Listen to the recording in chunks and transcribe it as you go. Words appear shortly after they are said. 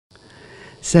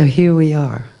So here we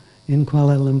are in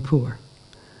Kuala Lumpur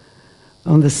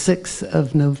on the 6th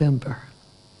of November,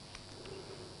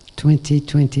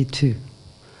 2022,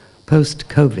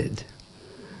 post-COVID,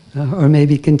 or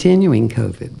maybe continuing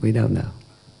COVID, we don't know.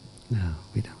 No,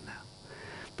 we don't know.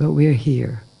 But we're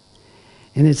here.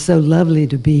 And it's so lovely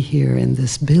to be here in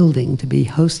this building, to be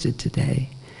hosted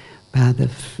today by the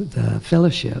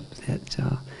fellowship that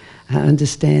I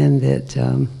understand that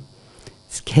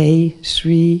it's K.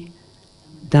 Sri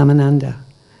Dhammananda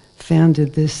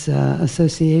founded this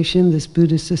association, this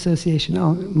Buddhist association,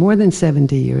 more than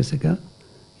 70 years ago.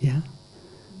 Yeah?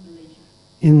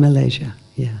 In Malaysia,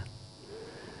 yeah.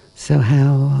 So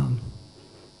how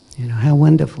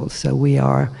wonderful. So we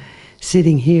are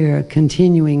sitting here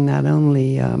continuing not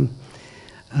only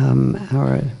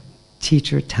our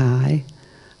teacher Thai,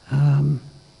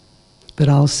 but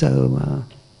also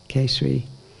Kesri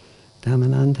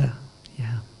Dhammananda.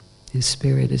 Yeah, his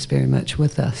spirit is very much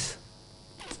with us.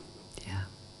 Yeah.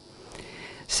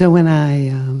 So when I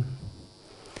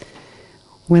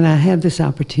have this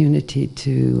opportunity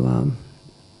to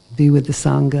be with the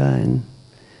Sangha and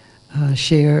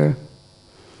share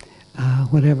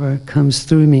whatever comes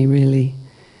through me, really,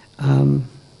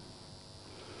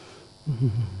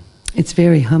 it's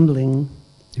very humbling,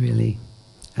 really.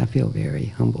 I feel very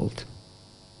humbled.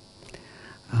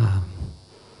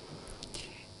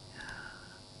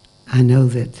 I know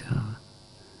that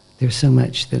there's so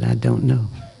much that I don't know.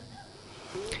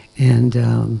 And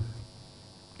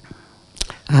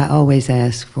I always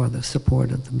ask for the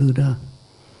support of the Buddha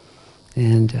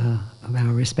and of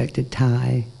our respected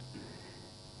Thai,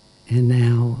 and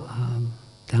now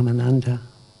Dhammananda,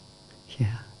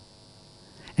 yeah,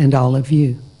 and all of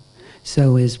you.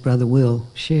 So as Brother Will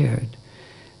shared,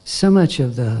 so much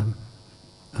of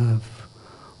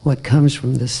what comes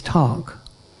from this talk,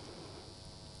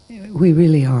 we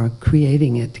really are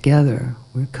creating it together.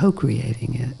 We're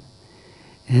co-creating it.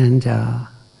 And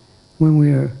when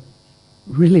we're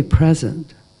really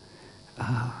present,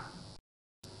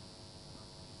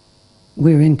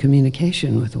 we're in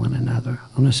communication with one another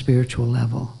on a spiritual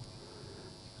level.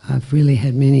 I've really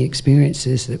had many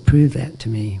experiences that prove that to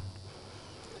me.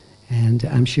 And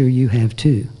I'm sure you have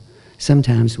too.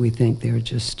 Sometimes we think they're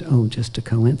just a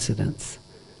coincidence.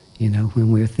 You know,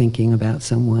 when we're thinking about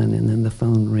someone and then the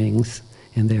phone rings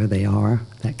and there they are,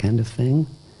 that kind of thing.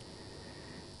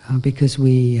 Because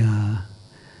I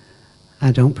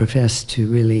don't profess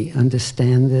to really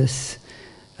understand this,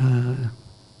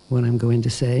 what I'm going to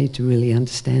say, to really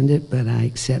understand it, but I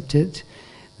accept it,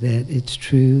 that it's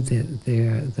true that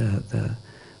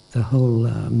the whole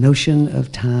notion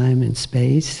of time and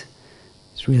space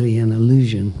is really an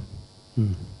illusion.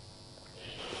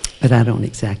 But I don't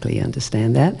exactly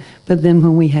understand that. But then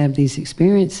when we have these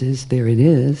experiences, there it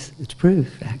is, it's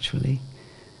proof, actually,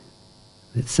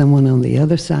 that someone on the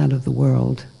other side of the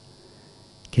world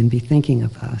can be thinking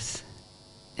of us,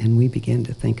 and we begin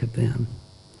to think of them.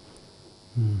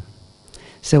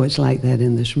 So it's like that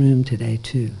in this room today,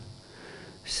 too.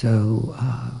 So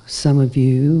some of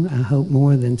you, I hope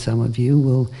more than some of you,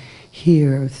 will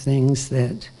hear things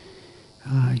that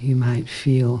you might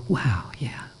feel, wow,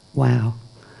 yeah, wow,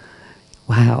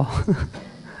 wow,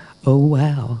 oh,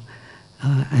 wow,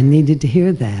 I needed to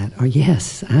hear that, or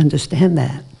yes, I understand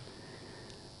that.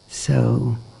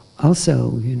 So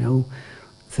also, you know,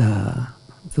 the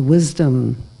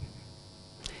wisdom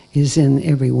is in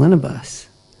every one of us.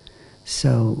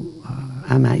 So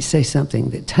I might say something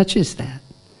that touches that,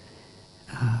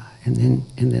 and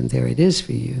then there it is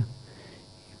for you.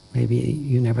 Maybe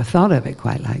you never thought of it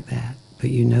quite like that, but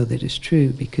you know that it's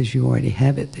true because you already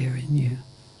have it there in you.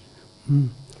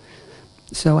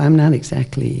 So I'm not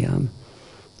exactly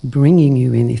bringing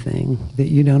you anything that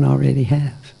you don't already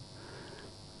have.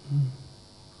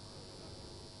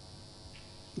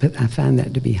 But I find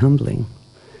that to be humbling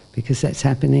because that's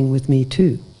happening with me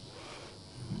too.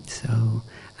 So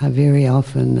I very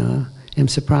often am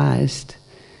surprised.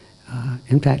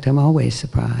 In fact, I'm always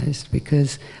surprised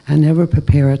because I never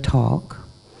prepare a talk.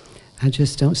 I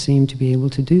just don't seem to be able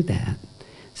to do that.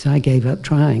 So I gave up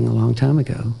trying a long time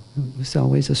ago. It was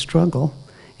always a struggle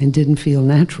and didn't feel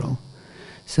natural.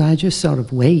 So I just sort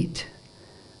of wait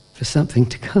for something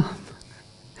to come.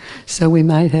 So we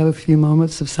might have a few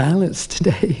moments of silence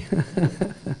today,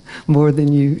 more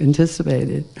than you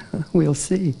anticipated. We'll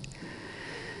see.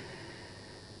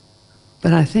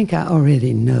 But I think I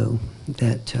already know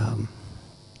that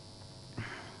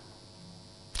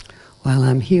while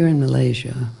I'm here in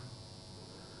Malaysia,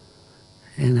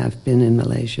 and I've been in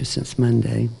Malaysia since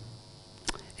Monday,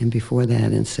 and before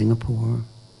that in Singapore,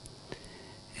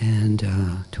 and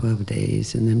 12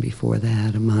 days, and then before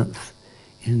that a month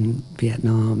in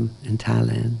Vietnam and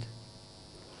Thailand.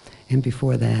 And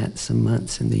before that, some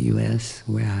months in the U.S.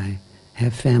 where I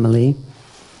have family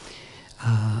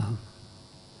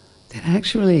that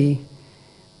actually,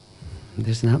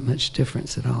 there's not much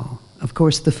difference at all. Of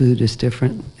course, the food is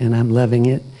different, and I'm loving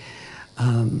it.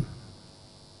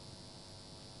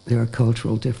 There are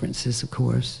cultural differences, of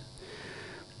course.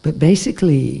 But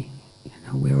basically,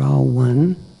 we're all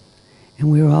one,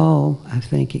 and we're all, I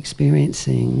think,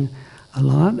 experiencing a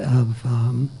lot of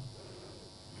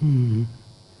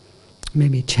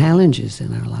maybe challenges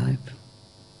in our life.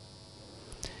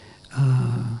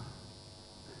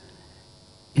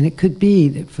 And it could be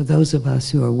that for those of us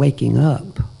who are waking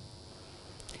up,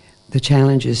 the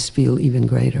challenges feel even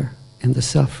greater and the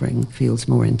suffering feels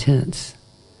more intense.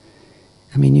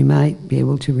 I mean, you might be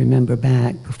able to remember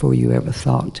back before you ever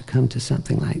thought to come to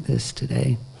something like this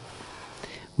today,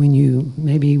 when you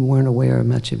maybe weren't aware of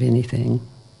much of anything.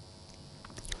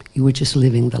 You were just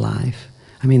living the life.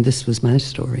 I mean, this was my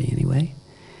story anyway.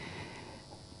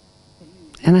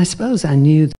 And I suppose I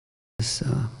knew that this,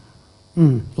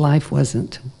 life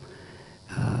wasn't,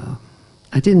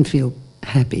 I didn't feel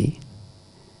happy.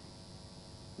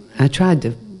 I tried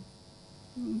to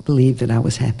believe that I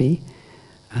was happy.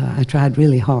 I tried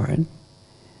really hard.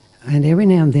 And every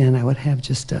now and then I would have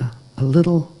just a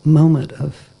little moment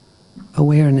of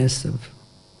awareness of,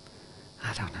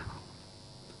 I don't know,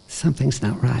 something's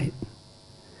not right.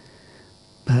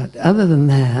 But other than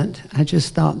that, I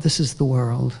just thought, this is the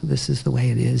world, this is the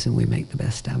way it is, and we make the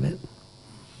best of it.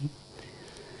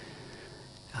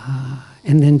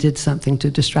 And then did something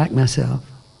to distract myself.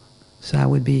 So I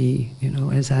would be,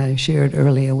 as I shared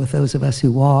earlier with those of us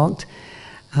who walked,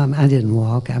 I didn't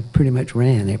walk, I pretty much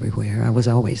ran everywhere. I was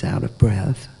always out of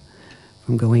breath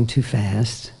from going too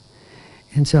fast.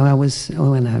 And so I was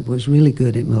really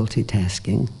good at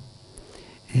multitasking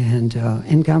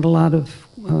and got a lot of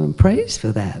praise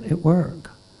for that at work.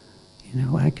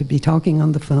 I could be talking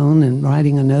on the phone and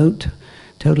writing a note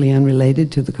totally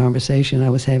unrelated to the conversation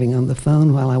I was having on the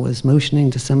phone while I was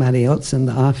motioning to somebody else in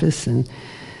the office, and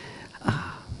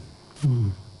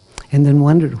then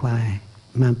wondered why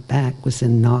my back was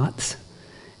in knots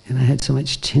and I had so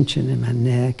much tension in my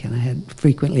neck, and I had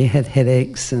frequently had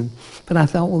headaches, but I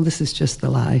thought, well, this is just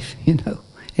the life,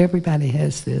 everybody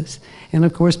has this. And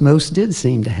of course most did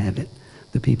seem to have it,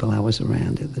 the people I was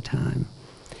around at the time.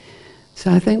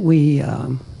 So I think we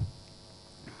look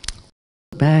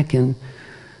back and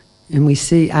I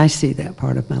see that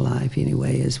part of my life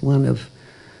anyway as one of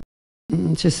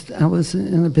I was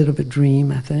in a bit of a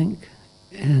dream, I think.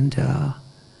 And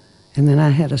then I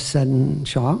had a sudden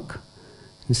shock.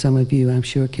 And some of you, I'm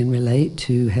sure, can relate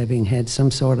to having had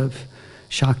some sort of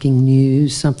shocking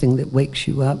news, something that wakes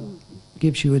you up,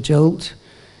 gives you a jolt,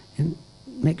 and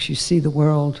makes you see the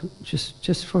world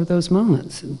just for those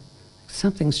moments. And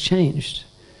something's changed,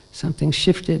 something's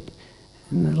shifted,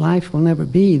 and life will never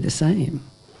be the same.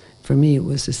 For me, it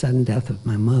was the sudden death of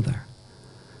my mother.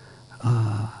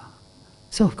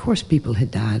 So of course people had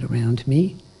died around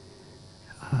me.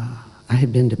 I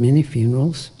had been to many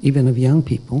funerals, even of young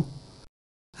people.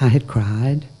 I had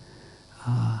cried.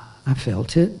 I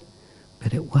felt it.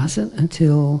 But it wasn't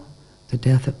until the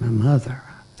death of my mother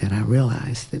that I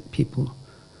realized that people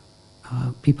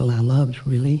I loved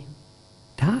really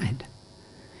died.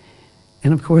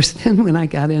 And of course, then when I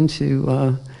got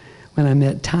into, when I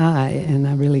met Ty and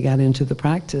I really got into the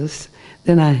practice,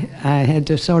 then I had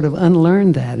to sort of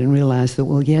unlearn that and realize that,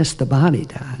 well, yes, the body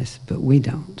dies, but we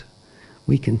don't.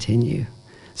 We continue.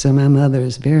 So my mother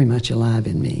is very much alive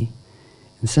in me.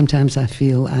 And sometimes I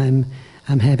feel I'm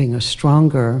having a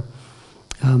stronger,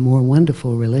 more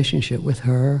wonderful relationship with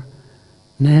her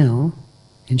now,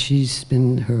 and she's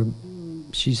been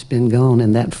gone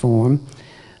in that form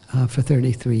for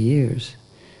 33 years.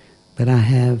 But I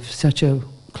have such a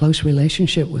close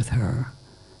relationship with her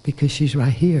because she's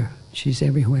right here. She's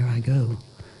everywhere I go.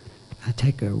 I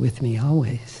take her with me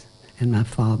always, and my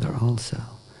father also,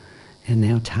 and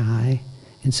now Ty,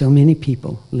 and so many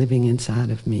people living inside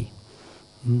of me.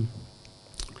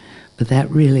 But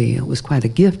that really was quite a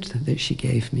gift that she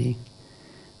gave me,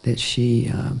 that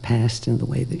she passed in the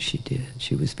way that she did.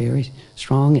 She was very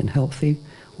strong and healthy,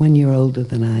 1 year older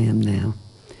than I am now.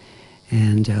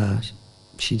 And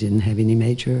she didn't have any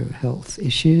major health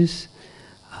issues.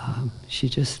 She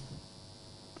just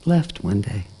left one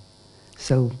day.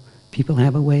 So people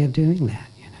have a way of doing that,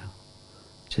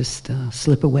 just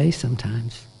slip away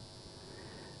sometimes.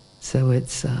 So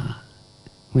it's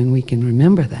when we can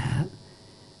remember that,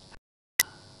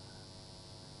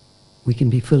 we can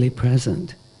be fully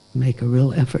present, make a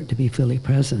real effort to be fully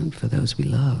present for those we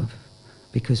love,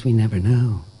 because we never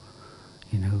know.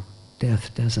 You know,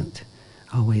 death doesn't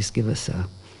always give us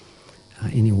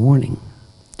any warning.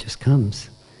 It just comes.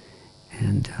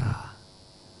 And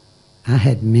I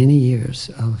had many years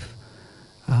of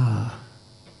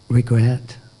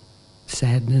regret,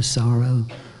 sadness, sorrow,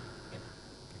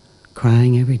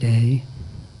 crying every day.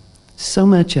 So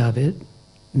much of it,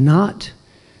 not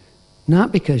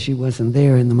because she wasn't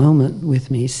there in the moment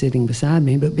with me, sitting beside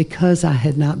me, but because I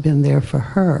had not been there for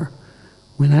her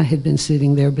when I had been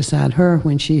sitting there beside her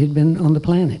when she had been on the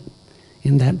planet,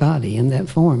 in that body, in that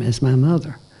form, as my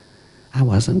mother. I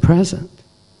wasn't present.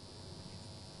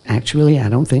 Actually, I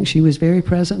don't think she was very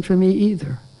present for me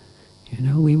either. You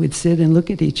know, we would sit and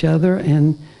look at each other,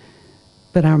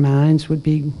 but our minds would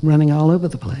be running all over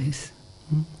the place.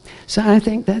 So I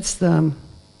think it's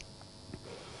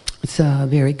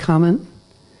very common,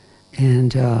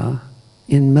 and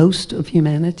in most of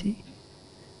humanity.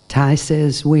 Ty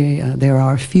says there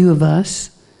are a few of us,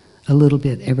 a little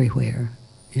bit everywhere.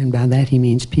 And by that he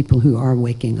means people who are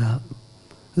waking up,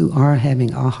 who are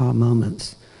having aha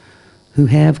moments, who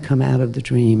have come out of the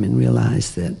dream and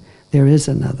realized that there is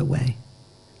another way.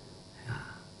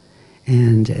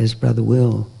 And as Brother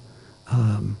Will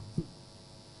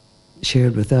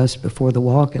shared with us before the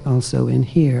walk and also in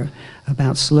here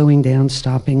about slowing down,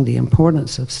 stopping, the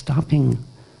importance of stopping,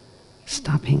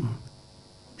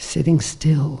 sitting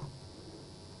still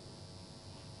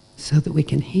so that we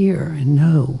can hear and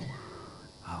know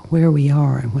where we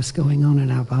are and what's going on in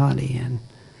our body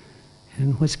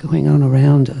and what's going on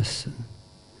around us. And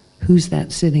who's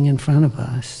that sitting in front of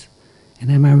us?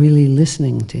 And am I really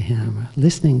listening to him, or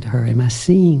listening to her? Am I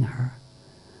seeing her?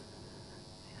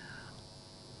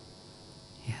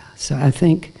 Yeah. So I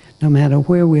think no matter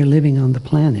where we're living on the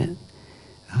planet,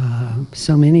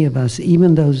 so many of us,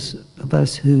 even those of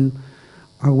us who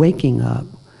are waking up,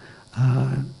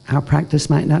 our practice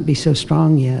might not be so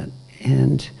strong yet,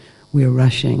 and we're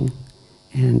rushing,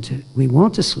 and we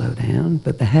want to slow down,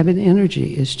 but the habit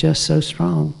energy is just so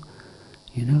strong,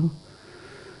 you know.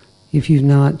 If you've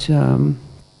not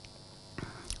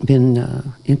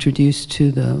been introduced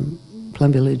to the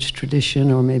Plum Village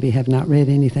tradition, or maybe have not read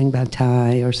anything by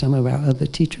Ty or some of our other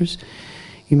teachers,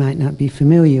 you might not be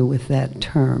familiar with that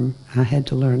term. I had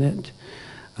to learn it,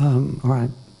 or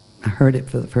I heard it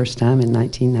for the first time in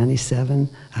 1997,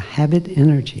 a habit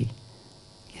energy.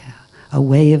 Yeah, a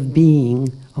way of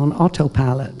being on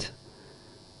autopilot.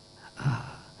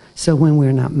 So when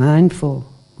we're not mindful,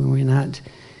 when we're not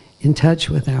in touch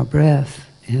with our breath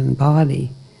and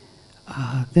body,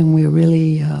 then we're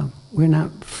really, we're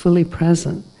not fully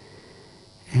present.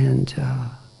 And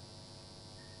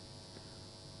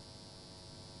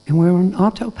we're on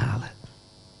autopilot.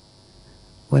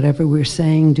 Whatever we're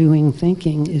saying, doing,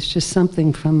 thinking is just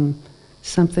something from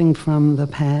the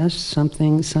past,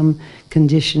 some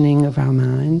conditioning of our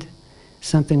mind,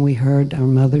 something we heard our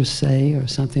mothers say, or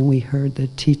something we heard the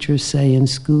teachers say in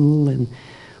school, and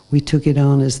we took it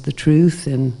on as the truth,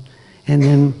 and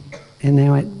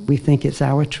now we think it's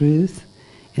our truth,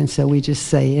 and so we just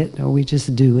say it or we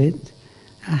just do it.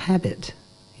 A habit,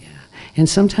 yeah. And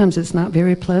sometimes it's not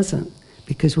very pleasant,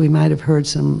 because we might have heard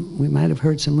some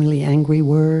really angry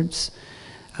words.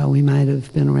 We might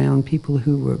have been around people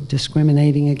who were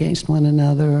discriminating against one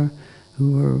another,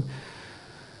 who were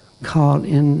caught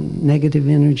in negative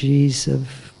energies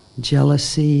of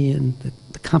jealousy and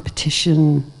the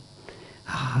competition.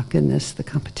 Ah, goodness, the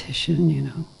competition, you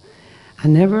know. I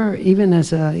never, even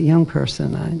as a young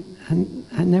person,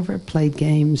 I never played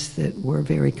games that were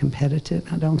very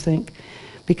competitive, I don't think,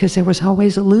 because there was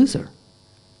always a loser.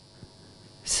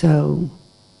 So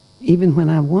even when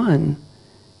I won,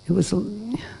 it was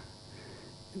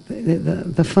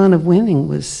the fun of winning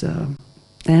was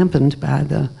dampened by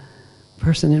the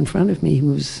person in front of me who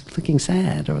was looking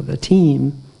sad, or the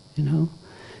team, you know.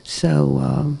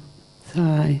 So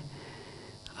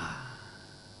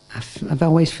I've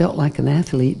always felt like an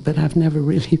athlete, but I've never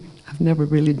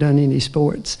really done any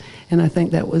sports, and I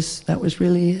think that was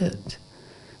really it.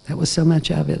 That was so much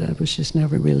of it. I was just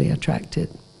never really attracted.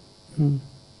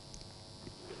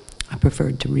 I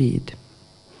preferred to read,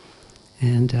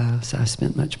 and so I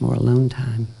spent much more alone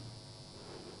time.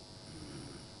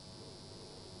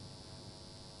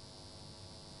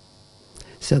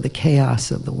 So the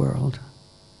chaos of the world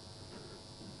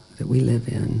that we live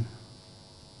in,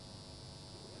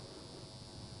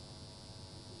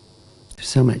 there's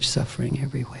so much suffering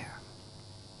everywhere,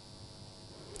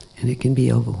 and it can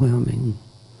be overwhelming.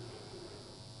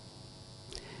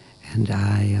 And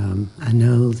I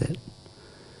know that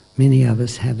many of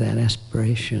us have that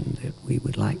aspiration that we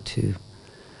would like to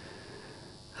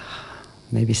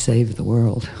maybe save the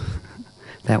world.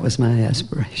 That was my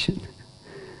aspiration.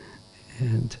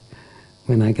 And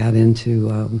when I got into,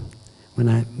 when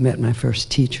I met my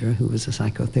first teacher, who was a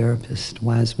psychotherapist,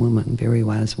 wise woman, very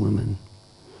wise woman.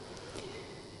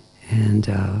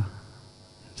 And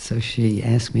so she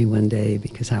asked me one day,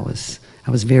 because I was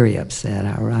very upset.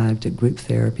 I arrived at group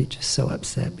therapy just so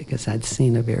upset because I'd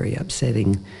seen a very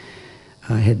upsetting,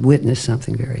 I had witnessed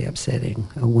something very upsetting,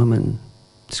 a woman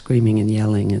screaming and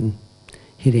yelling and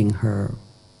hitting her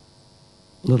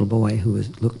little boy who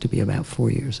looked to be about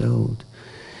 4 years old.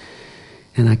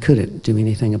 And I couldn't do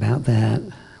anything about that.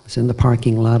 I was in the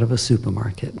parking lot of a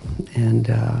supermarket, and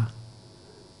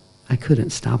I couldn't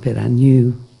stop it. I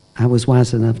knew, I was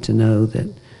wise enough to know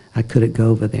that I couldn't go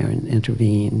over there and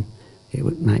intervene.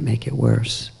 It might make it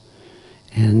worse.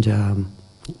 And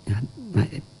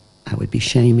I would be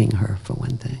shaming her, for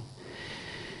one thing.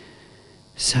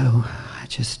 So I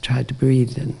just tried to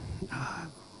breathe and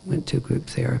went to group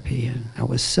therapy. And I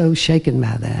was so shaken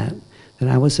by that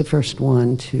I was the first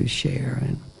one to share.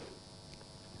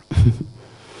 And,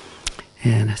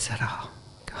 and I said, oh,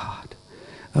 God.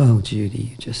 Oh, Judy,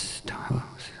 you just, oh,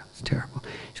 it's terrible.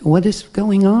 She said, what is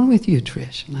going on with you,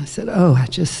 Trish? And I said, oh, I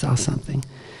just saw something.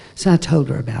 So I told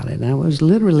her about it. And I was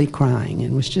literally crying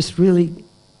and was just really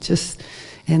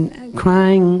and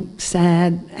crying,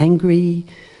 sad, angry,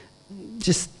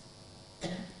 just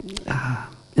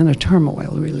in a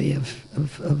turmoil, really, of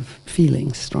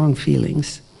feelings, strong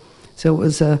feelings. So it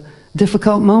was a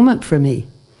difficult moment for me.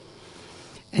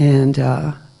 And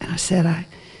I said, I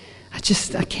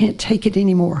can't take it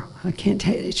anymore. I can't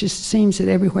take it. It just seems that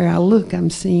everywhere I look, I'm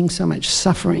seeing so much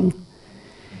suffering.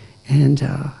 And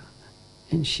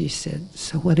she said,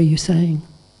 so what are you saying?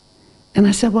 And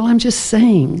I said, well, I'm just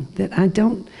saying that I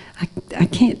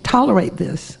can't tolerate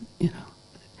this, you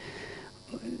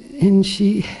know. And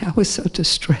I was so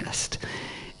distressed.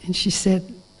 And she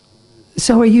said,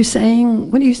 so what are you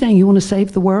saying? You want to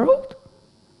save the world?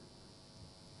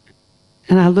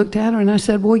 And I looked at her and I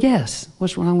said, well, yes.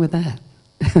 What's wrong with that?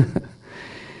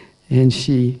 And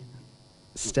she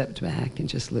stepped back and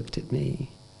just looked at me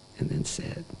and then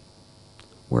said,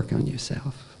 work on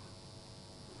yourself.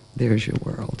 There's your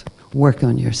world. Work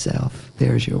on yourself.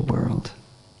 There's your world.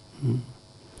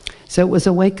 So it was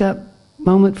a wake-up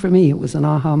moment for me. It was an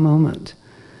aha moment.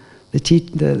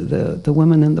 The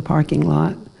woman in the parking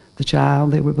lot, the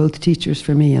child, they were both teachers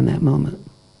for me in that moment.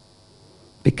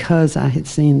 Because I had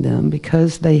seen them,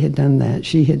 because they had done that,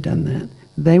 she had done that.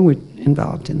 They were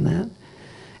involved in that.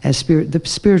 As the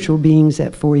spiritual beings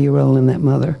that 4-year-old and that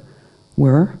mother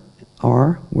were,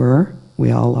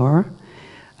 we all are.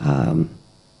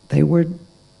 They were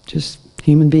just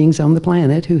human beings on the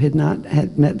planet who had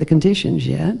met the conditions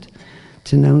yet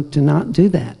to not do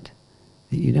that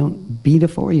you don't beat a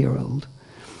 4-year-old.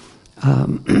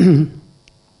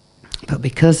 But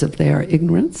because of their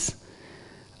ignorance,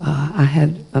 I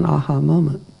had an aha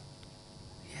moment.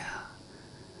 Yeah.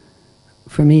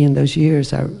 For me in those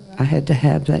years, I had to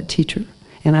have that teacher,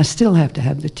 and I still have to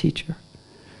have the teacher.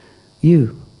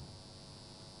 You.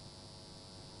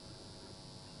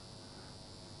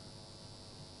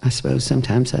 I suppose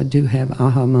sometimes I do have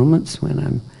aha moments when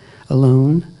I'm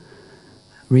alone,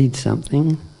 read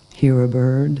something, hear a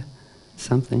bird,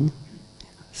 something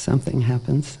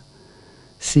happens,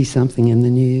 see something in the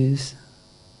news,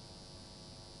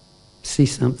 see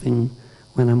something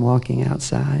when I'm walking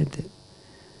outside that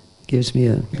gives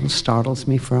me startles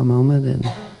me for a moment,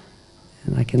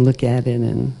 and I can look at it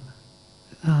and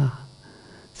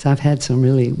so I've had some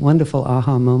really wonderful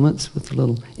aha moments with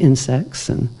little insects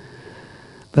and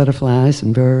butterflies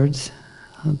and birds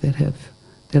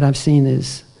that I've seen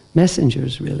as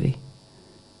messengers, really.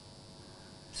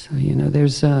 So, you know,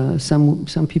 there's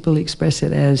some people express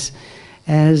it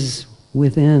as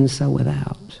within, so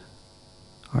without,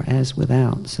 or as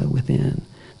without, so within,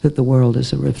 that the world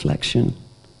is a reflection.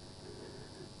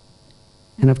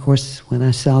 And of course, when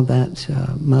I saw that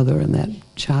mother and that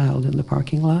child in the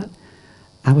parking lot,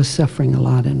 I was suffering a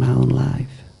lot in my own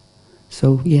life.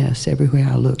 So yes, everywhere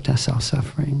I looked, I saw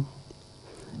suffering,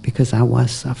 because I was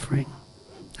suffering.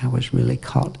 I was really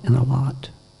caught in a lot.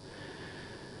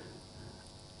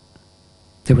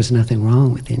 There was nothing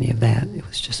wrong with any of that. It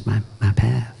was just my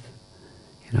path.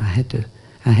 You know,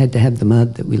 I had to have the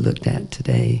mud that we looked at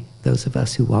today. Those of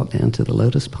us who walked down to the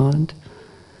lotus pond,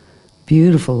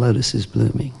 beautiful lotuses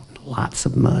blooming, lots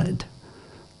of mud.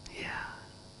 Yeah.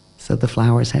 So the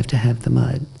flowers have to have the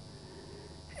mud.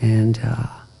 And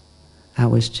I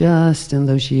was just in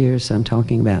those years, I'm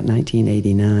talking about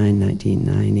 1989,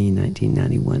 1990,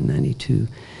 1991, 92.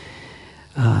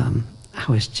 I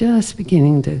was just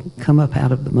beginning to come up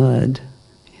out of the mud,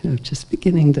 you know, just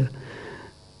beginning to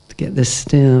get the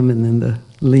stem and then the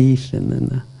leaf and then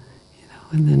the, you know,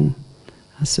 And then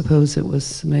I suppose it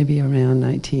was maybe around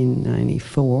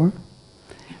 1994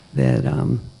 that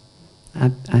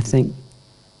I think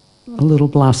a little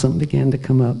blossom began to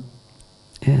come up.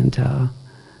 And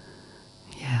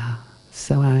yeah,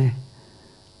 so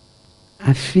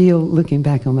I feel, looking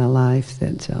back on my life,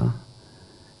 that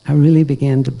I really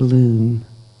began to bloom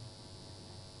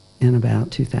in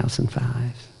about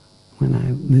 2005 when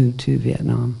I moved to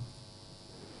Vietnam.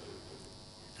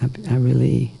 I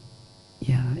really,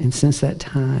 yeah, and since that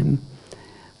time,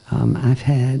 I've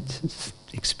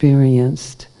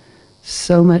experienced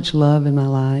so much love in my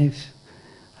life,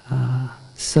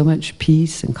 so much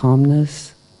peace and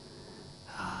calmness.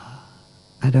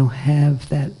 I don't have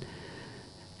that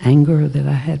anger that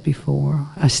I had before.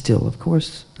 I still, of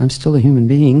course, I'm still a human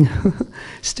being,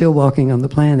 still walking on the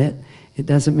planet. It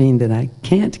doesn't mean that I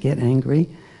can't get angry.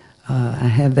 I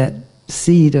have that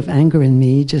seed of anger in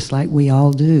me, just like we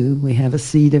all do. We have a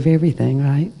seed of everything,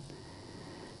 right?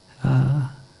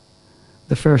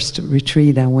 The first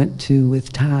retreat I went to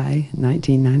with Thai,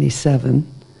 1997,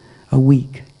 a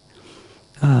week.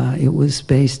 It was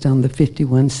based on the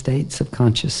 51 states of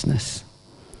consciousness.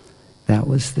 That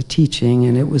was the teaching,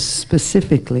 and it was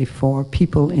specifically for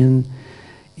people in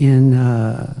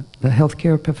the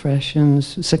healthcare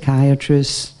professions,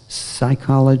 psychiatrists,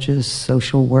 psychologists,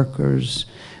 social workers,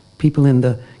 people in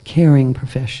the caring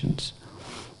professions.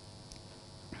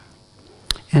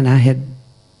 And I had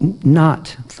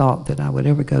not thought that I would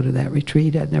ever go to that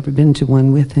retreat. I'd never been to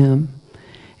one with him.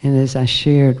 And as I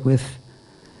shared with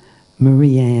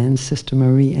Marie Ann, Sister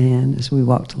Marie Ann, as we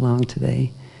walked along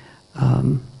today,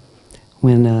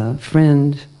 when a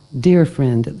friend, dear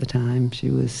friend at the time,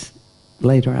 she was,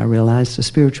 later I realized, a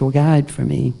spiritual guide for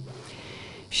me.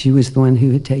 She was the one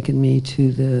who had taken me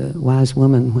to the Wise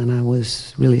Woman when I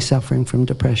was really suffering from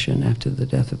depression after the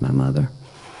death of my mother.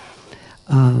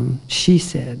 She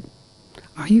said,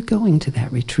 "Are you going to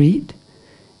that retreat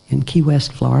in Key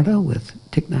West, Florida with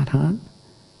Thich Nhat Hanh?"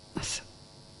 I said,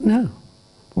 "No.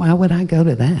 Why would I go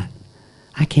to that?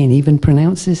 I can't even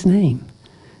pronounce his name.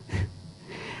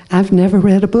 I've never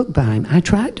read a book by him. I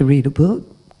tried to read a book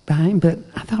by him, but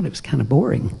I thought it was kind of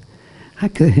boring. I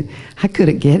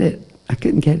couldn't get it. I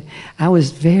couldn't get it." I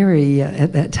was very,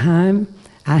 at that time,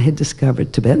 I had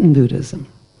discovered Tibetan Buddhism.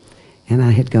 And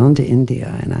I had gone to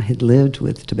India, and I had lived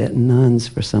with Tibetan nuns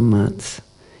for some months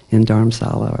in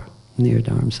Dharamsala, or near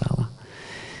Dharamsala.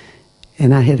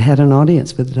 And I had had an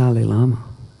audience with the Dalai Lama.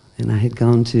 And I had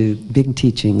gone to big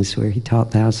teachings where he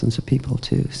taught thousands of people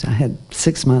too. So I had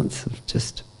 6 months of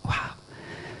just, wow.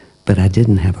 But I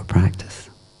didn't have a practice.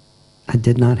 I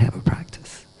did not have a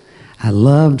practice. I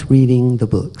loved reading the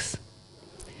books.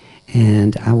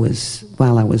 And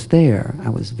while I was there, I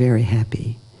was very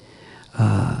happy.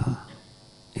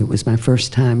 It was my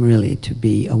first time really to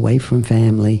be away from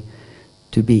family,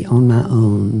 to be on my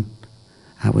own.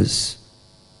 I was,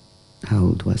 how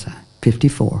old was I?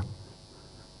 54.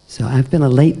 So I've been a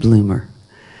late bloomer.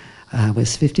 I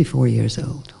was 54 years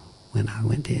old when I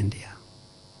went to India.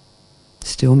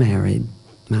 Still married.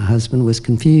 My husband was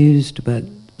confused but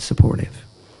supportive.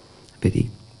 But he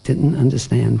didn't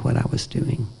understand what I was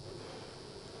doing.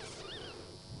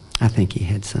 I think he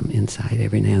had some insight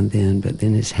every now and then, but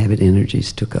then his habit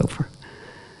energies took over.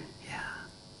 Yeah.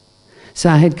 So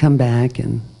I had come back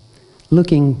and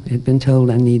had been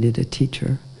told I needed a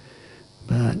teacher,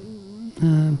 but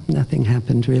nothing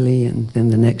happened really. And then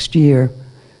the next year,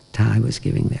 Thai was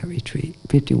giving their retreat,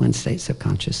 51 States of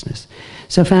Consciousness.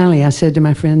 So finally I said to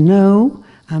my friend, "No,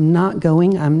 I'm not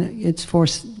going. It's for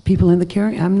people in the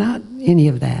caring. I'm not any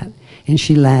of that." And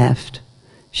she laughed.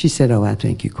 She said, "Oh, I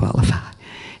think you qualify."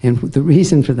 And the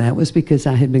reason for that was because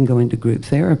I had been going to group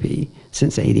therapy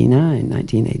since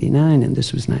 1989, and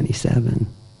this was 97.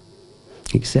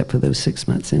 Except for those 6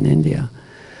 months in India,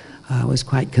 I was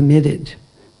quite committed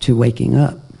to waking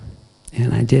up.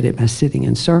 And I did it by sitting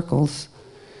in circles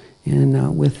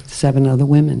and with 7 other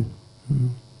women.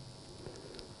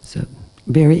 So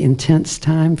very intense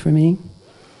time for me.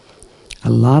 A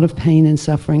lot of pain and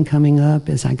suffering coming up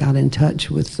as I got in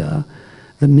touch with the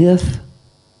myth.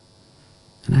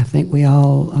 And I think we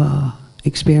all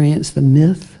experience the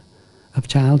myth of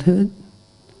childhood.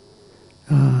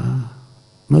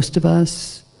 Most of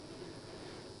us,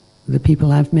 the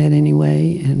people I've met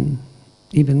anyway, and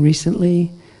even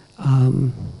recently,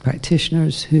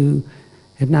 practitioners who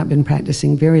have not been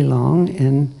practicing very long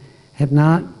and have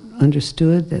not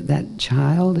understood that that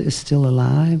child is still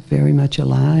alive, very much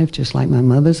alive, just like my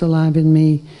mother's alive in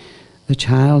me. The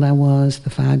child I was, the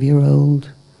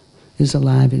 5-year-old, is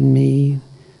alive in me.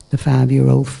 The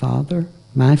 5-year-old father,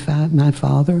 my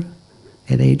father,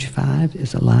 at age 5,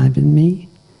 is alive in me.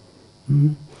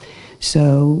 Mm.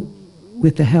 So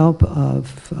with the help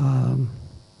of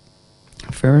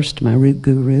first my root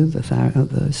guru, the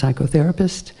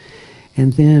psychotherapist,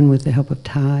 and then with the help of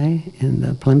Thai and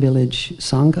the Plum Village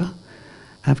Sangha,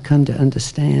 I've come to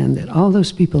understand that all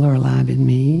those people are alive in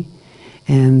me,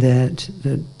 and that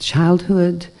the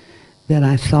childhood that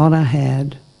I thought I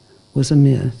had was a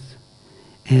myth.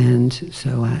 And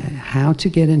so how to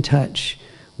get in touch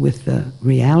with the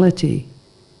reality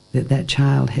that that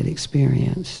child had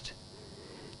experienced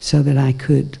so that I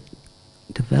could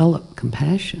develop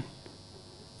compassion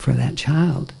for that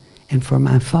child and for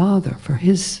my father, for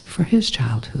his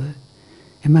childhood,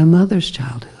 and my mother's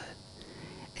childhood,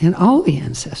 and all the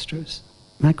ancestors,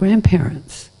 my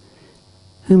grandparents,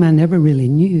 whom I never really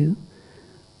knew,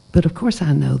 but of course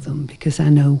I know them because I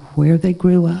know where they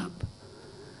grew up.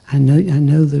 I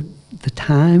know the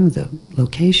time, the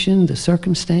location, the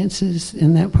circumstances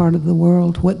in that part of the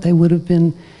world, what they would have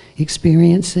been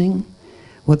experiencing,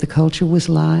 what the culture was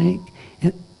like.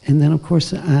 And then, of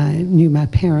course, I knew my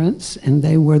parents, and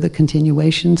they were the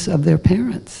continuations of their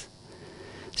parents.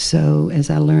 So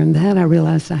as I learned that, I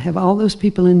realized I have all those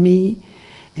people in me,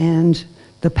 and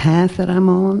the path that I'm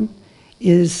on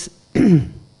is,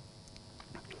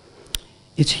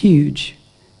 it's huge.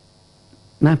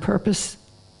 My purpose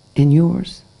and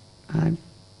yours, I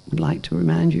would like to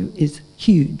remind you, is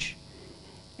huge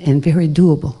and very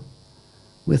doable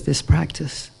with this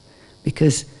practice,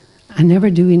 because I never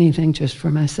do anything just for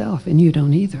myself, and you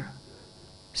don't either.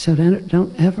 So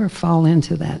don't ever fall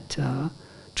into that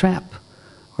trap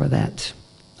or that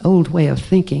old way of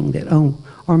thinking that,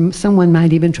 or someone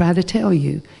might even try to tell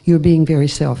you, you're being very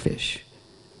selfish.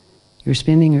 You're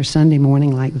spending your Sunday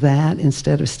morning like that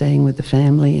instead of staying with the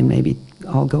family and maybe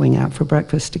all going out for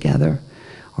breakfast together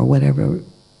or whatever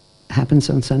happens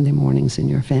on Sunday mornings in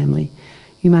your family.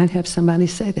 You might have somebody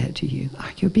say that to you. Oh,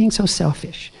 you're being so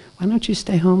selfish. Why don't you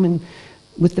stay home and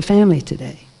with the family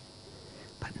today?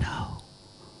 But no.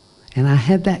 And I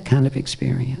had that kind of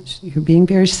experience. You're being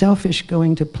very selfish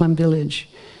going to Plum Village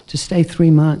to stay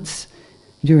 3 months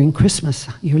during Christmas.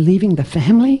 You're leaving the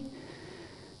family?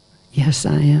 Yes,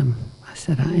 I am. I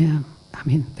said, I am. I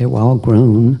mean, they were all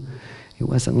grown. It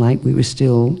wasn't like we were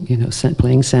still,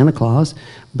 playing Santa Claus.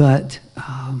 But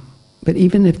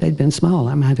even if they'd been small,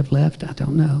 I might have left. I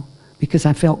don't know. Because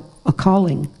I felt a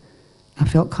calling. I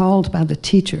felt called by the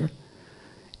teacher.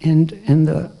 And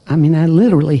I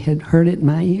literally had heard it in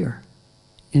my ear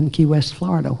in Key West,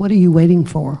 Florida. What are you waiting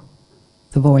for?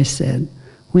 The voice said,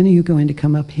 when are you going to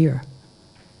come up here?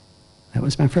 That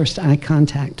was my first eye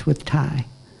contact with Thai.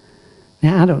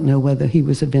 Now, I don't know whether he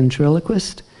was a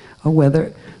ventriloquist or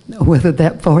whether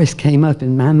that voice came up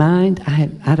in my mind.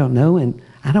 I don't know, and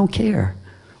I don't care.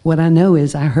 What I know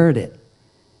is I heard it.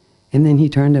 And then he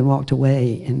turned and walked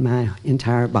away, and my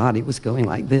entire body was going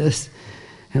like this.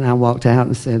 And I walked out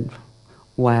and said,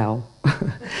 wow,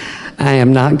 I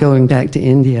am not going back to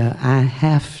India. I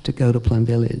have to go to Plum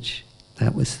Village.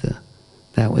 That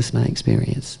was my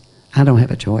experience. I don't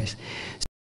have a choice. So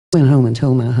I went home and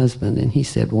told my husband, and he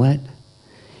said, what?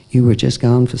 You were just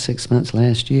gone for 6 months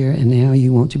last year, and now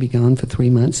you want to be gone for 3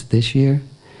 months this year?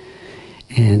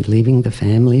 And leaving the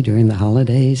family during the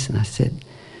holidays? And I said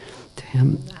to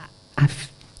him,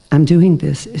 I'm doing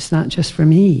this. It's not just for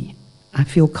me. I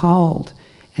feel called,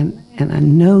 and I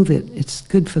know that it's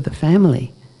good for the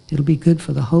family. It'll be good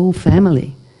for the whole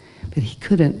family. But he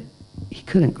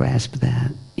couldn't grasp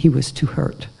that. He was too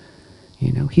hurt.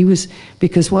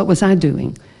 Because what was I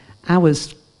doing? I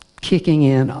was kicking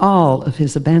in all of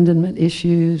his abandonment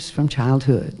issues from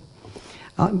childhood.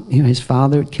 His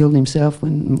father had killed himself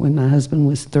when my husband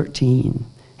was 13,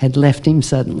 had left him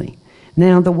suddenly.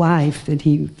 Now the wife that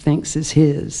he thinks is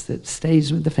his, that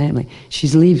stays with the family,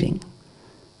 she's leaving.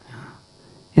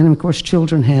 And of course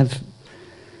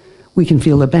we can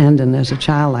feel abandoned as a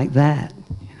child like that.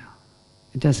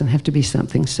 It doesn't have to be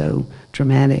something so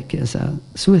dramatic as a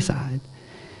suicide.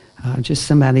 Just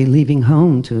somebody leaving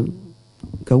home to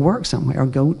go work somewhere or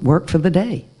go work for the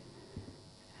day.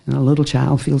 And a little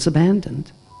child feels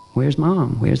abandoned. Where's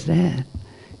mom? Where's dad?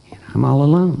 I'm all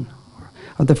alone.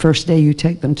 Or the first day you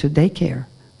take them to daycare,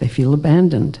 they feel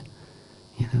abandoned.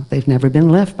 They've never been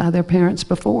left by their parents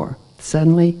before.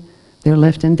 Suddenly, they're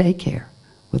left in daycare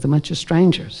with a bunch of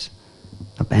strangers.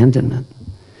 Abandonment.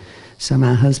 So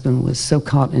my husband was so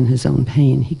caught in his own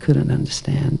pain, he couldn't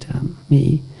understand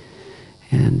me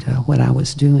and what I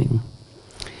was doing.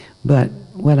 But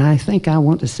what I think I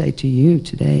want to say to you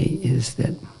today is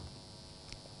that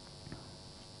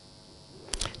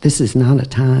this is not a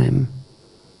time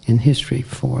in history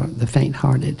for the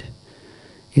faint-hearted.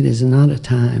 It is not a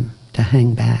time to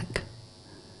hang back.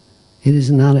 It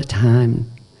is not a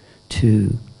time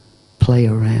to play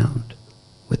around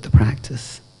with the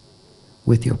practice,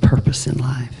 with your purpose in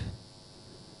life.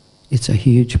 It's a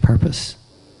huge purpose,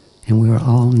 and we're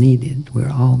all needed.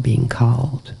 We're all being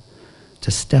called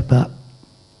to step up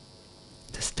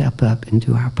and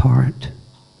do our part.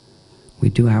 We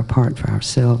do our part for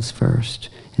ourselves first,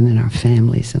 and then our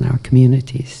families and our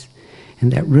communities.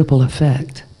 And that ripple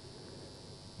effect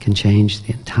can change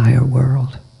the entire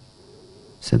world.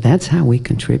 So that's how we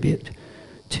contribute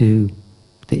to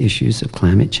the issues of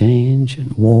climate change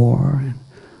and war and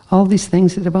all these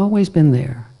things that have always been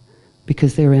there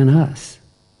because they're in us.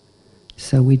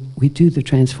 So we do the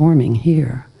transforming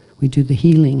here. We do the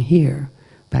healing here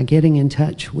by getting in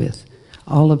touch with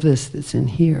all of this that's in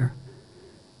here,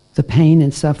 the pain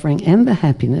and suffering and the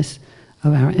happiness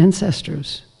of our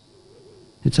ancestors.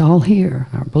 It's all here,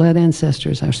 our blood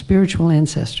ancestors, our spiritual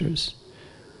ancestors.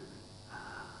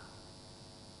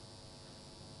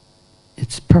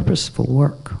 It's purposeful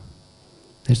work.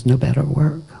 There's no better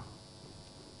work.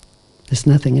 There's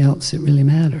nothing else that really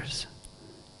matters,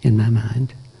 in my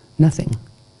mind. Nothing.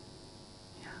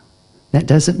 That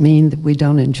doesn't mean that we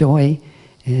don't enjoy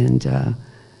and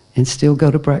still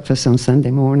go to breakfast on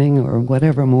Sunday morning or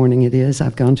whatever morning it is.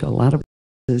 I've gone to a lot of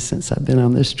places since I've been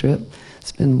on this trip.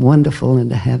 It's been wonderful, and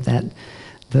to have that,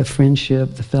 the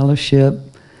friendship, the fellowship,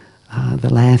 the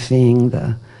laughing,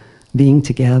 the being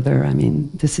together. I mean,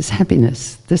 this is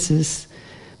happiness.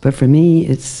 But for me,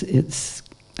 it's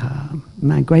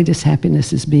my greatest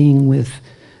happiness is being with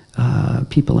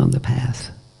people on the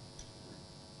path.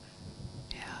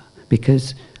 Yeah,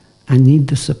 because I need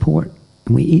the support,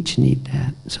 and we each need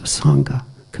that. So Sangha,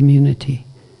 community.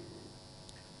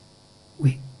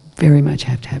 We very much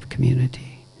have to have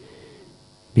community.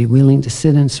 Be willing to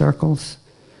sit in circles.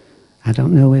 I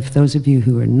don't know if those of you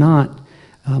who are not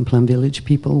Plum Village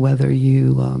people, whether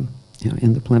you,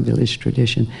 in the Plum Village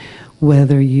tradition,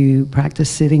 whether you practice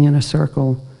sitting in a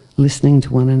circle, listening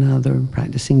to one another,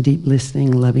 practicing deep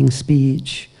listening, loving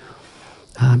speech.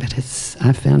 But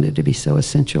I've found it to be so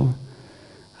essential.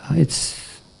 It's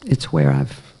where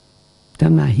I've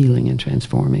done my healing and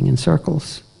transforming in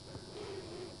circles.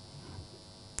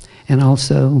 And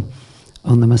also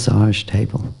on the massage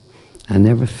table. I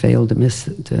never failed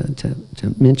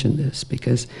to mention this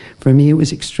because for me it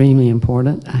was extremely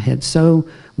important. I had so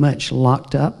much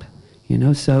locked up,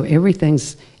 so everything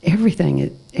is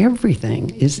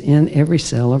in every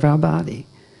cell of our body.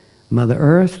 Mother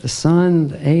Earth, the sun,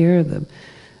 the air,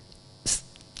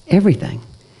 everything.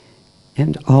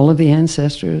 And all of the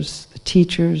ancestors, the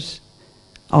teachers,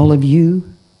 all of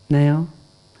you now,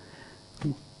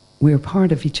 we're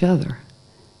part of each other.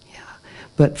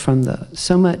 But from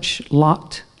so much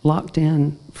locked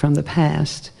in from the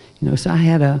past,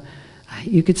 so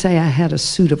you could say I had a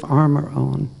suit of armor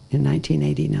on in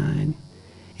 1989.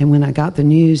 And when I got the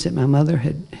news that my mother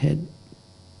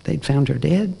they'd found her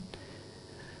dead,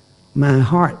 my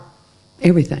heart,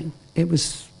 everything,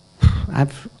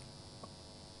 I've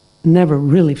never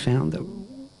really found the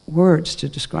words to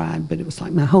describe, but it was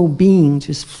like my whole being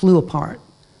just flew apart.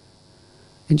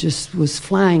 And just was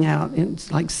flying out. It's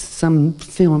like some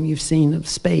film you've seen of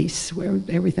space where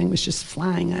everything was just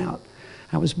flying out.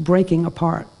 I was breaking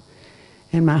apart.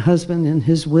 And my husband, in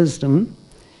his wisdom,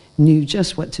 knew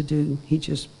just what to do. He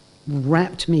just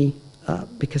wrapped me up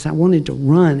because I wanted to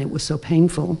run. It was so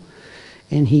painful.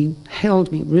 And he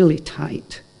held me really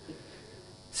tight.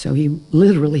 So he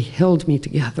literally held me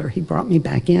together. He brought me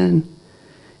back in.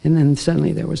 And then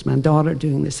suddenly there was my daughter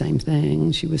doing the same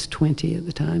thing. She was 20 at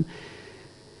the time.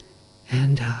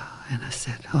 And I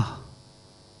said,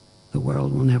 the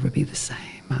world will never be the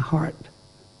same. I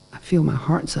feel my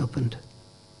heart's opened.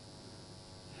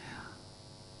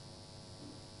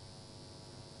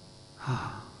 Yeah.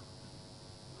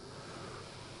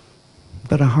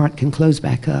 But our heart can close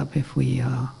back up if we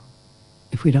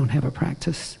don't have a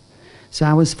practice. So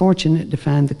I was fortunate to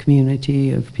find the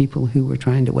community of people who were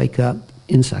trying to wake up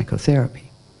in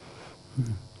psychotherapy.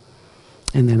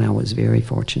 And then I was very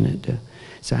fortunate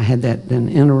so I had that then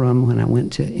interim when I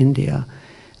went to India.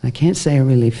 And I can't say I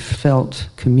really felt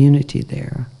community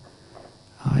there.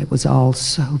 It was all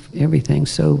everything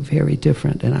so very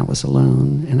different, and I was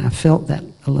alone, and I felt that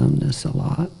aloneness a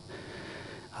lot.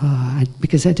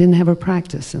 Because I didn't have a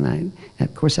practice, and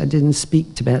of course I didn't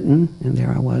speak Tibetan, and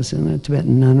there I was in a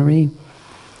Tibetan nunnery.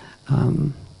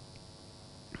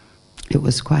 It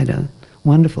was quite a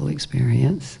wonderful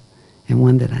experience, and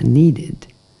one that I needed.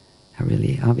 I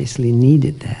really obviously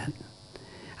needed that.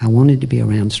 I wanted to be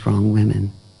around strong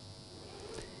women.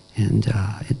 And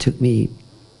it took me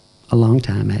a long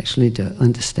time actually to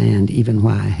understand even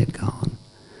why I had gone.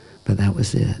 But that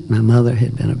was it. My mother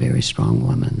had been a very strong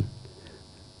woman.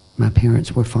 My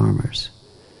parents were farmers,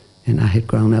 and I had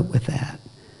grown up with that.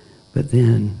 But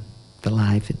then the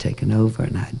life had taken over,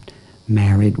 and I'd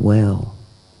married well,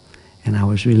 and I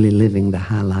was really living the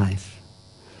high life.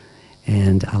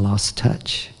 And I lost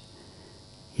touch.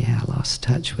 Yeah, I lost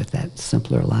touch with that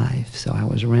simpler life. So I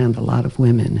was around a lot of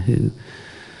women who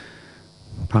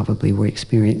probably were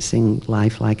experiencing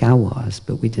life like I was,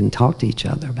 but we didn't talk to each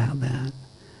other about that.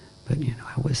 But you know,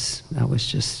 I was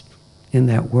just in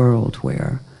that world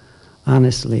where,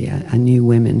 honestly, I knew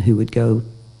women who would go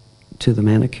to the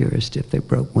manicurist if they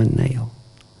broke one nail,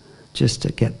 just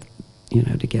to get, you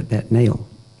know, to get that nail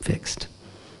fixed.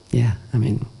 Yeah, I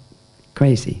mean,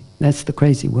 crazy. That's the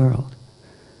crazy world.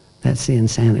 That's the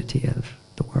insanity of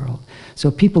the world. So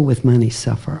people with money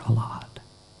suffer a lot.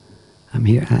 I'm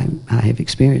here. I have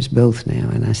experienced both now,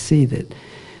 and I see that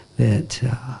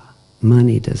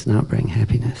money does not bring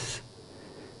happiness,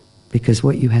 because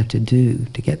what you have to do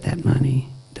to get that money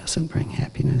doesn't bring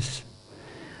happiness.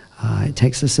 It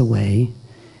takes us away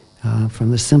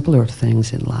from the simpler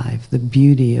things in life, the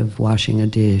beauty of washing a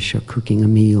dish or cooking a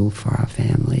meal for our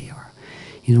family, or,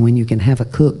 you know, when you can have a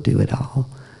cook do it all.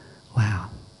 Wow.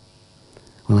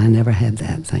 Well, I never had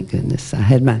that, thank goodness. I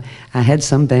had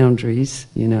some boundaries,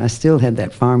 you know. I still had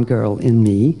that farm girl in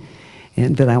me,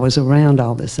 but I was around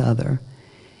all this other,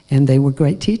 and they were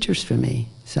great teachers for me.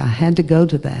 So I had to go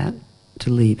to that to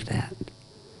leave that.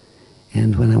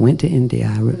 And when I went to India,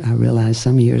 I realized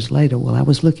some years later, well, I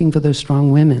was looking for those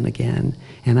strong women again,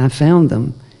 and I found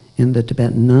them in the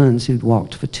Tibetan nuns who'd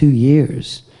walked for 2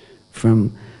 years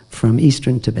from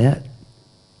eastern Tibet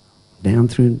down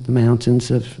through the mountains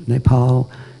of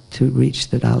Nepal to reach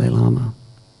the Dalai Lama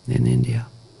in India.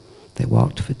 They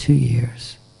walked for 2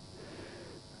 years.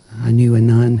 I knew a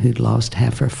nun who'd lost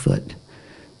half her foot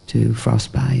to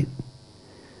frostbite.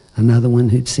 Another one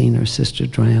who'd seen her sister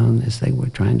drown as they were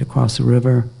trying to cross a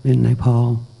river in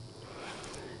Nepal.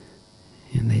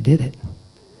 And they did it.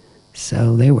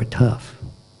 So they were tough.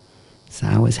 So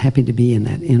I was happy to be in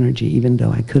that energy, even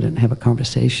though I couldn't have a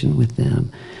conversation with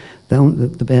them.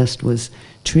 The best was,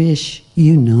 Trish,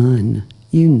 you nun,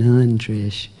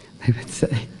 Trish, they would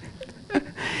say.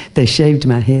 They shaved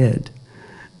my head.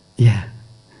 Yeah.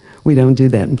 We don't do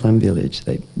that in Plum Village.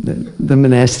 The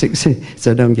monastics,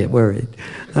 so don't get worried.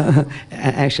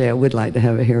 Actually, I would like to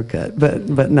have a haircut,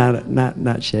 but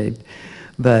not shaved.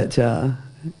 But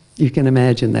you can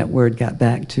imagine that word got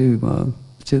back to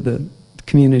the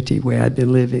community where I'd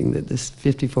been living, that this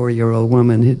 54-year-old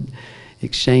woman had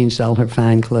exchanged all her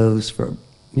fine clothes for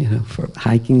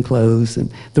hiking clothes,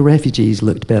 and the refugees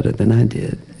looked better than I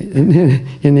did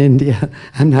in India.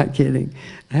 I'm not kidding.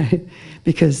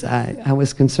 Because I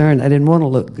was concerned. I didn't want to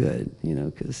look good, you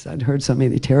know, because I'd heard so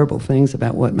many terrible things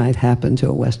about what might happen to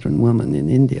a Western woman in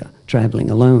India traveling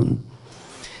alone.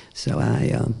 So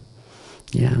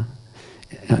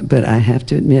but I have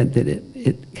to admit that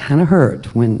it kind of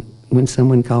hurt when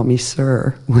someone called me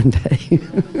sir one day.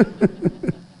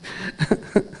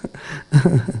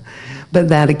 But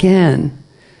that again,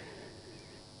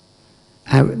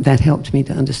 that helped me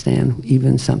to understand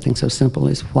even something so simple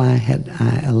as why had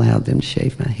I allowed them to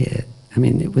shave my head. I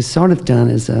mean, it was sort of done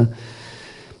as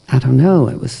I don't know,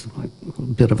 it was like a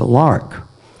bit of a lark.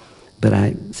 But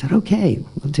I said, okay,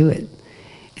 we'll do it.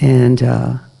 And,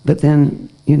 but then,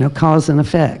 you know, cause and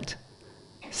effect.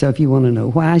 So if you want to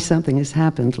know why something has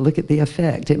happened, look at the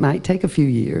effect. It might take a few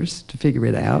years to figure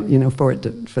it out, you know, for it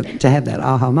to have that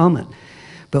aha moment.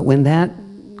 But when that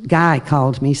guy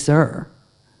called me sir,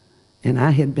 and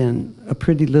I had been a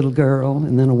pretty little girl,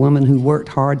 and then a woman who worked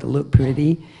hard to look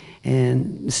pretty,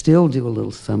 and still do a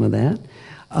little some of that,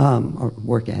 or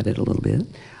work at it a little bit,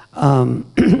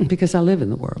 because I live in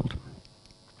the world,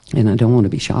 and I don't want to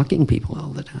be shocking people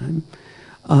all the time.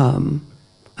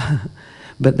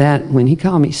 But that, when he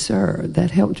called me sir,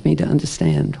 that helped me to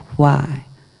understand why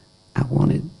I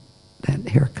wanted that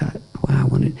haircut, why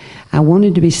I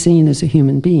wanted to be seen as a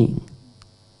human being.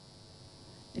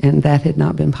 And that had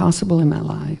not been possible in my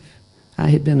life. I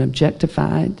had been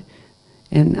objectified,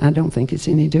 and I don't think it's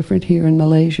any different here in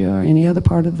Malaysia or any other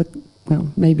part of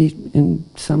well, maybe in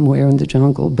somewhere in the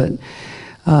jungle, but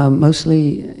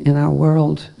mostly in our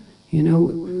world, you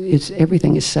know,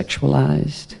 everything is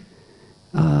sexualized.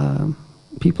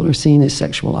 People are seen as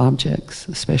sexual objects,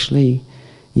 especially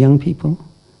young people,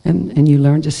 and you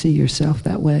learn to see yourself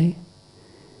that way.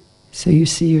 So you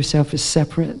see yourself as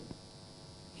separate.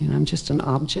 You know, I'm just an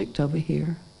object over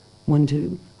here.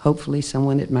 Hopefully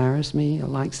someone admires me or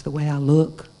likes the way I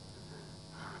look.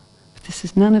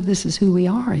 But none of this is who we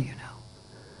are, you know.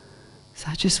 So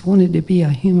I just wanted to be a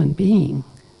human being.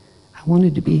 I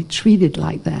wanted to be treated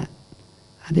like that.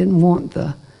 I didn't want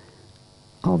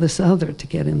all this other to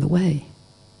get in the way.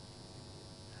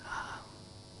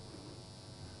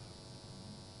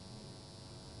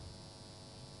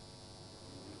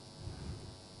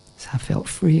 So I felt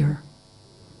freer.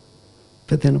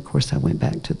 But then, of course, I went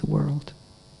back to the world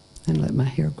and let my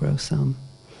hair grow some.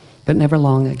 But never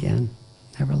long again.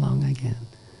 Never long again.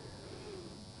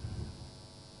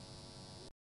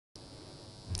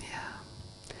 Yeah.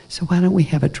 So why don't we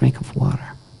have a drink of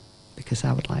water? Because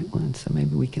I would like one. So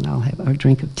maybe we can all have our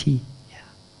drink of tea.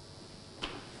 Yeah.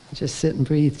 Just sit and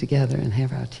breathe together and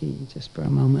have our tea just for a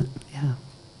moment. Yeah.